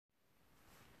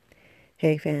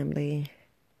Hey family,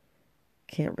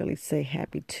 can't really say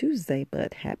happy Tuesday,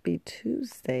 but happy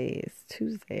Tuesday. It's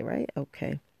Tuesday, right?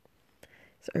 Okay.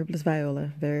 It's Herbalist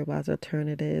Viola, Very Wise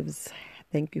Alternatives.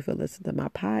 Thank you for listening to my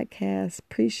podcast.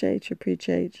 Appreciate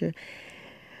you.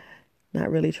 Not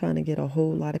really trying to get a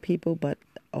whole lot of people, but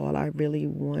all I really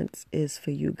want is for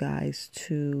you guys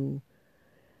to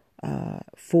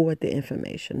forward the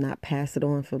information, not pass it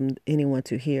on from anyone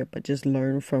to hear, but just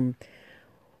learn from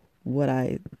what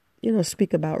I,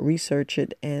 speak about, research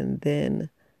it, and then,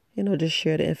 just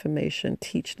share the information,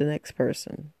 teach the next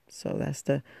person. So that's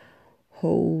the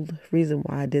whole reason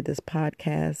why I did this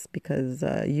podcast, because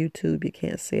YouTube, you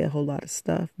can't say a whole lot of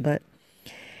stuff, and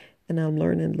I'm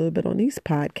learning a little bit on these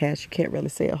podcasts. You can't really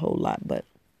say a whole lot, but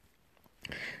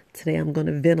today I'm going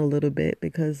to vent a little bit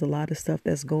because a lot of stuff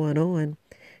that's going on,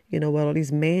 all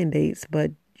these mandates, but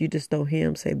you just don't hear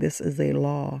them say this is a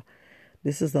law.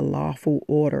 This is a lawful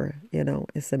order,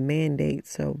 it's a mandate.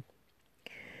 So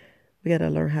we got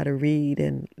to learn how to read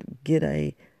and get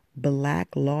a black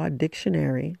law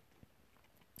dictionary.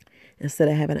 Instead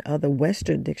of having other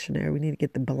Western dictionary, we need to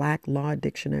get the black law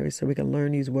dictionary so we can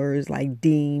learn these words like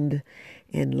deemed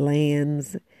and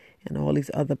lands and all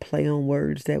these other play on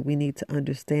words that we need to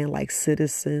understand, like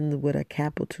citizen with a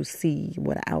capital C,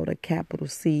 without a capital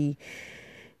C,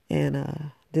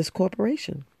 and this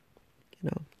corporation,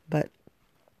 But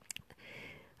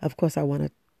of course, I want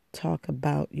to talk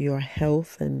about your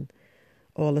health and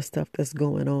all the stuff that's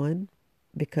going on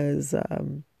because,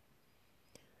 it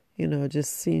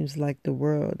just seems like the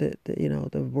world,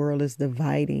 the world is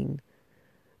dividing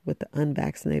with the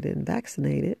unvaccinated and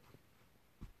vaccinated,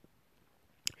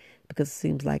 because it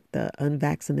seems like the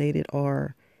unvaccinated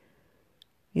are,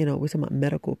 we're talking about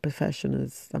medical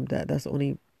professionals. That's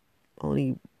the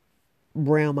only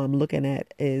realm I'm looking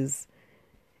at, is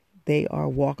they are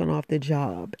walking off the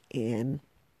job and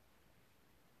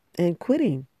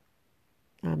quitting.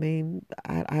 I mean,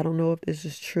 I don't know if this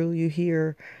is true. You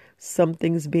hear some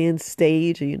things being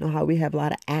staged, and you know how we have a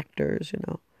lot of actors,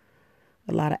 a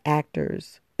lot of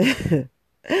actors.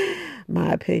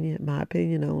 My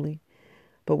opinion only.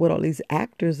 But with all these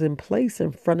actors in place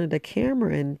in front of the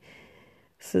camera, and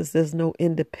since there's no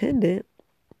independent,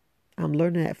 I'm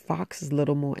learning that Fox is a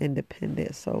little more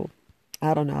independent. So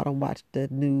I don't know. I don't watch the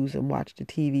news and watch the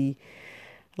TV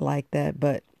like that,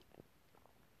 but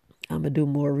I'm going to do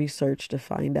more research to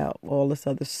find out all this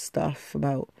other stuff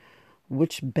about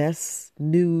which best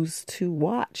news to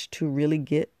watch to really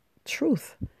get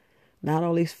truth. Not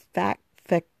all these fact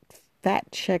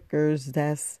checkers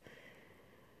that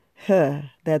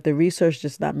the research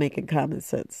just not making common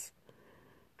sense.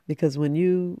 Because when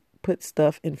you put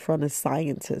stuff in front of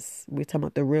scientists, we're talking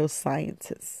about the real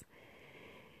scientists,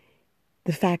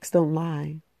 the facts don't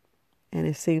lie. And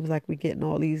it seems like we're getting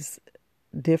all these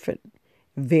different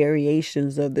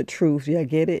variations of the truth. Yeah,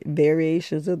 get it?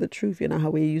 Variations of the truth. You know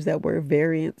how we use that word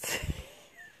variance?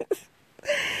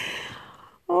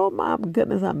 Oh my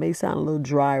goodness, I may sound a little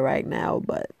dry right now,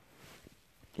 but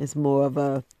it's more of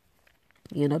a,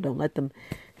 don't let them,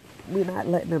 we're not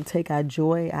letting them take our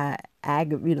joy, we're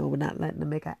not letting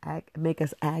them make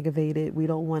us aggravated. We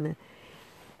don't want to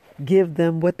give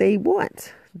them what they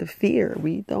want, the fear.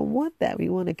 We don't want that. We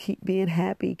want to keep being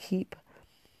happy, keep,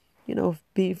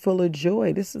 being full of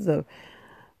joy. This is the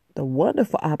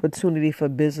wonderful opportunity for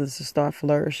business to start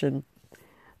flourishing,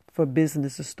 for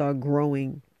business to start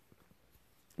growing.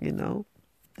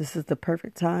 This is the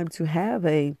perfect time to have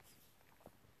a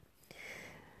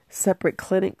separate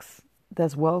clinics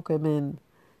that's welcoming.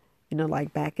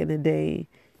 Like back in the day,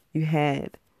 you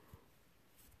had,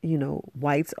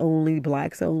 whites only,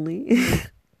 blacks only.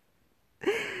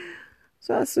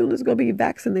 So I assume it's going to be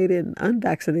vaccinated and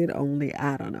unvaccinated only.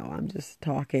 I don't know. I'm just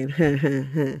talking.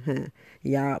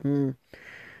 Yeah.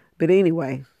 But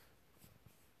anyway,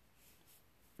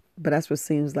 but that's what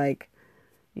seems like,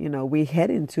 we head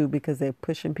into, because they're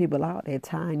pushing people out. They're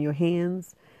tying your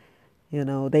hands.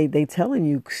 They telling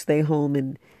you stay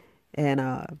home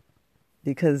and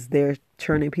because they're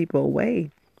turning people away,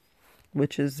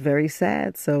 which is very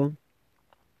sad. So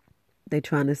they're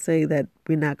trying to say that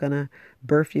we're not going to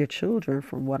birth your children,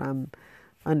 from what I'm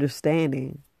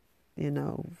understanding.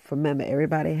 Remember,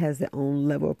 everybody has their own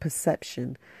level of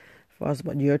perception for us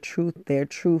about your truth, their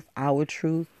truth, our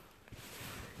truth.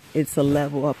 It's a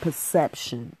level of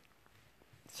perception.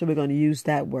 So we're going to use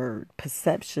that word,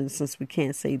 perception, since we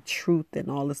can't say truth and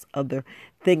all this other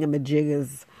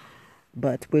thingamajiggers.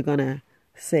 But we're going to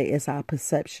say it's our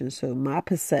perception. So my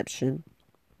perception,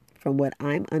 from what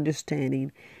I'm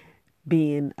understanding,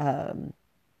 being, how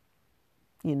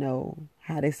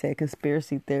they say,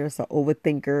 conspiracy theorist or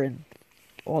overthinker, and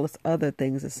all this other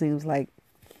things. It seems like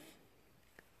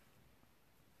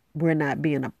we're not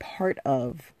being a part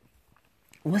of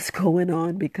what's going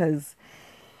on because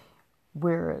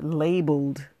we're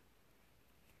labeled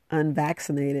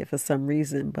unvaccinated for some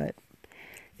reason. But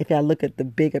if y'all look at the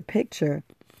bigger picture,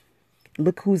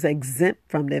 look who's exempt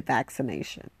from their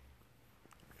vaccination,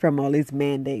 from all these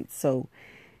mandates. So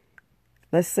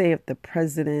let's say if the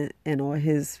president and all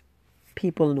his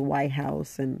people in the White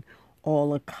House and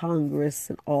all of Congress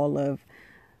and all of,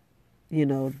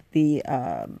 the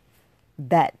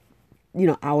that,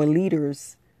 our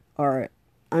leaders are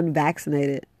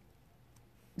unvaccinated.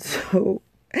 So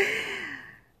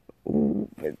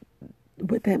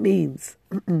what that means,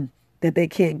 that they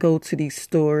can't go to these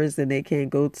stores and they can't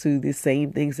go to the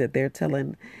same things that they're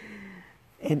telling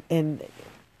and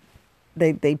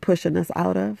they pushing us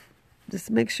out of, just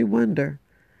makes you wonder.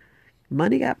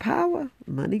 Money got power.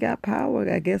 Money got power,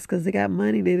 I guess, because they got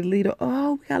money. They're the leader.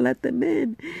 Oh, we got to let them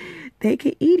in. They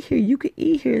can eat here. You can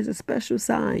eat here. It's a special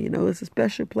sign. It's a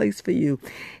special place for you.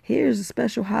 Here's a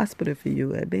special hospital for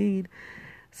you. I mean,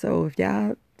 so if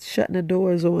y'all shutting the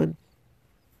doors on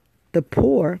the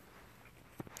poor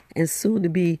and soon to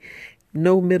be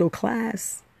no middle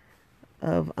class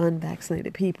of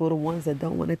unvaccinated people, the ones that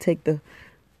don't want to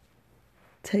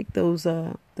take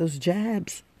those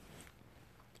jabs,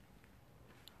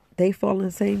 they fall in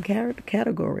the same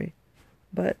category.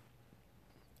 But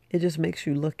it just makes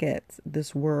you look at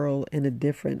this world in a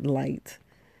different light.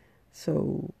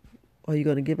 So are you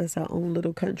going to give us our own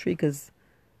little country? Because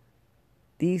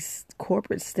these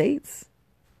corporate states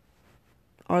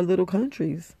are little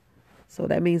countries. So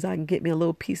that means I can get me a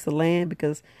little piece of land,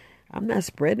 because I'm not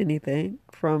spreading anything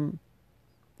from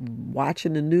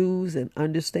watching the news and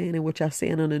understanding what y'all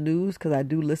saying on the news, because I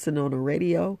do listen on the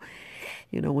radio.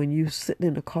 When you sitting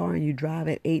in the car and you drive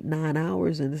at 8-9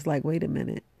 hours and it's like, wait a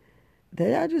minute,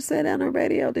 did I just say that on the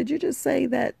radio? Did you just say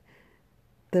that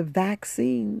the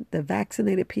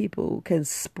vaccinated people can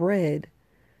spread,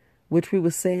 which we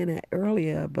were saying that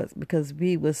earlier, but because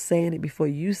we was saying it before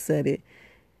you said it,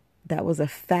 that was a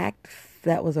fact,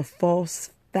 that was a false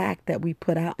fact that we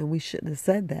put out, and we shouldn't have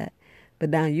said that.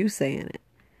 But now you saying it.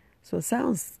 So it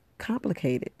sounds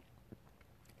complicated.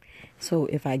 So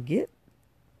if I get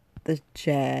the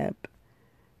jab,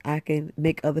 I can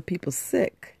make other people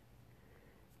sick,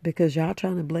 because y'all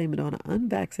trying to blame it on the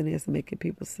unvaccinated making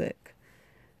people sick.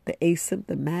 The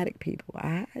asymptomatic people,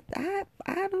 I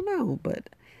don't know, but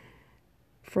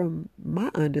from my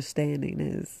understanding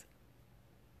is,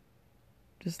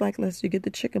 just like unless you get the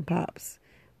chicken pox.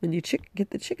 When you get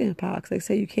the chicken pox, they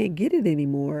say you can't get it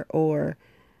anymore, or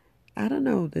I don't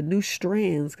know, the new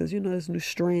strands, because there's new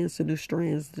strands to new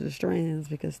strands to the strands,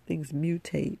 because things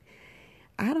mutate.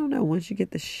 I don't know, once you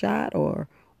get the shot or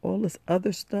all this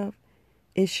other stuff,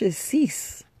 it should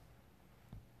cease.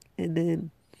 And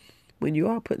then when you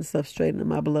are putting stuff straight into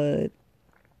my blood,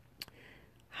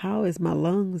 how is my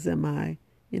lungs and my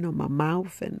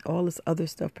mouth and all this other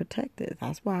stuff protected?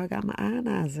 That's why I got my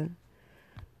ionizer.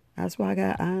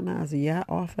 Yeah,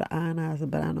 I offer the ionizer,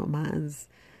 but I know mine's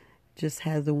just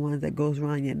has the ones that goes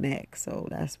around your neck. So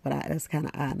that's kind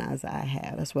of ionizer I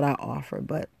have. That's what I offer.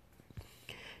 But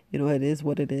it is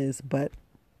what it is. But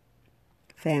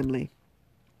family,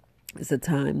 it's a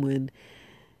time when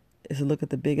it's a look at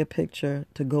the bigger picture,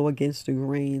 to go against the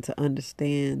grain, to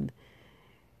understand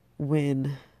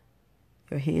when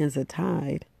your hands are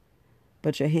tied,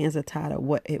 but your hands are tied at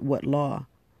what law?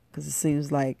 Because it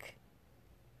seems like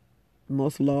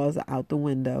most laws are out the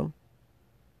window.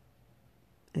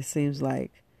 It seems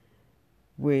like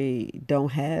we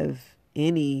don't have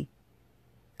any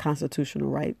constitutional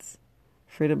rights.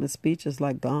 Freedom of speech is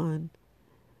like gone.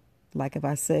 Like if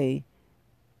I say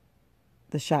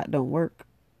the shot don't work,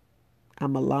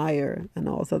 I'm a liar and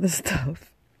all this other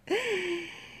stuff.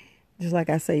 Just like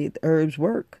I say the herbs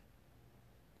work.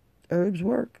 Herbs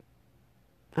work.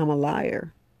 I'm a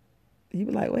liar. You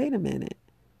be like, wait a minute.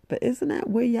 But isn't that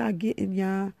where y'all getting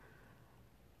y'all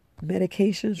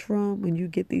medications from? When you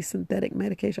get these synthetic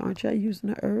medications, aren't y'all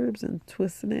using the herbs and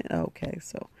twisting it? Okay,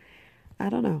 so I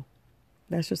don't know.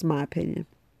 That's just my opinion.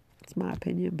 It's my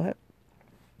opinion, but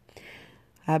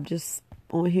I'm just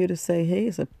on here to say, hey,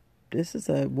 this is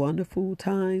a wonderful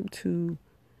time to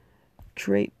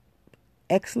create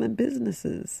excellent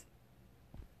businesses.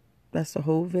 That's the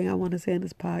whole thing I want to say in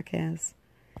this podcast.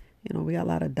 We got a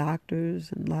lot of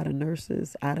doctors and a lot of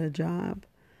nurses out of job.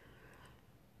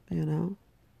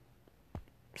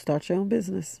 Start your own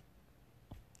business.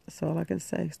 That's all I can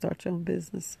say. Start your own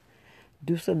business.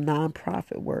 Do some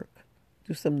nonprofit work.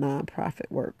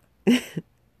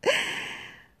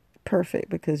 Perfect,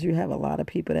 because you have a lot of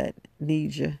people that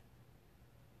need you.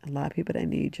 A lot of people that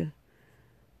need you.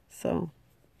 So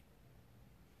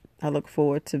I look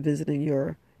forward to visiting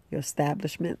your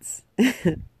establishments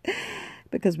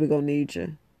because we're going to need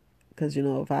you. Because,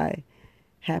 if I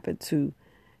happen to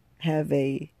have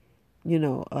a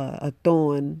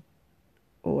thorn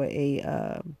or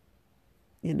a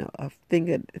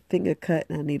finger cut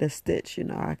and I need a stitch,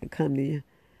 I can come to you.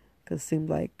 Because it seems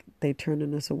like they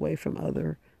turning us away from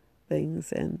other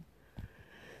things. And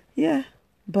yeah,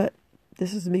 but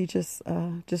this is me just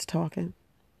talking.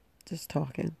 Just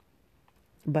talking.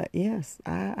 But yes,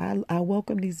 I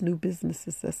welcome these new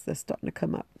businesses that's starting to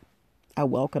come up. I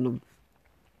welcome them.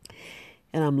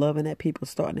 And I'm loving that people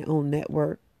starting their own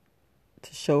network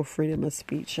to show freedom of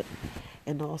speech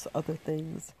and also other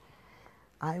things.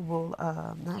 I will,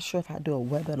 not sure if I do a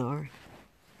webinar,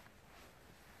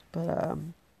 but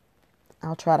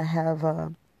I'll try to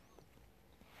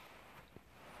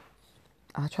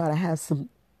have some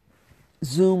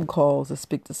Zoom calls to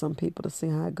speak to some people to see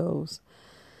how it goes.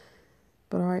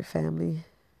 But all right, family,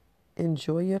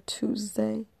 enjoy your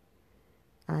Tuesday.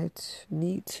 I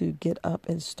need to get up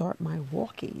and start my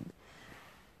walking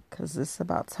because it's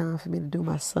about time for me to do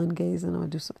my sun gazing. I'm going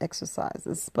to do some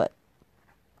exercises. But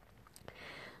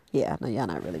yeah, no, y'all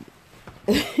not really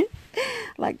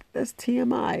like that's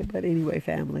TMI. But anyway,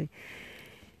 family,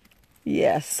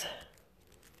 yes,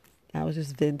 I was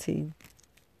just venting.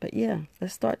 But yeah,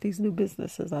 let's start these new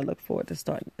businesses. I look forward to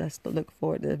starting. Let's look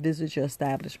forward to visit your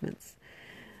establishments.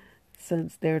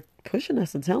 Since they're pushing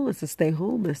us and telling us to stay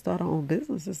home and start our own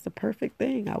business, it's the perfect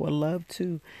thing. I would love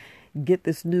to get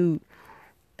this new,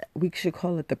 we should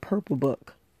call it the purple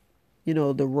book,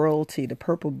 the royalty, the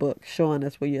purple book showing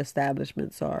us where your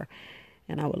establishments are.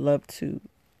 And I would love to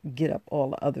get up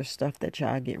all the other stuff that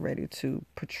y'all get ready to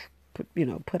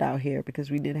put out here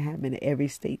because we need to have them in every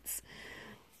states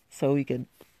so we can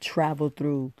travel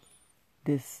through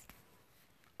this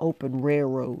open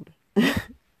railroad.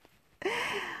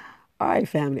 All right,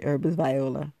 family. Herbalist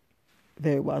Viola,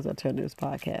 Very Wise Alternatives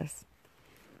Podcast.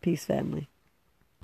 Peace, family.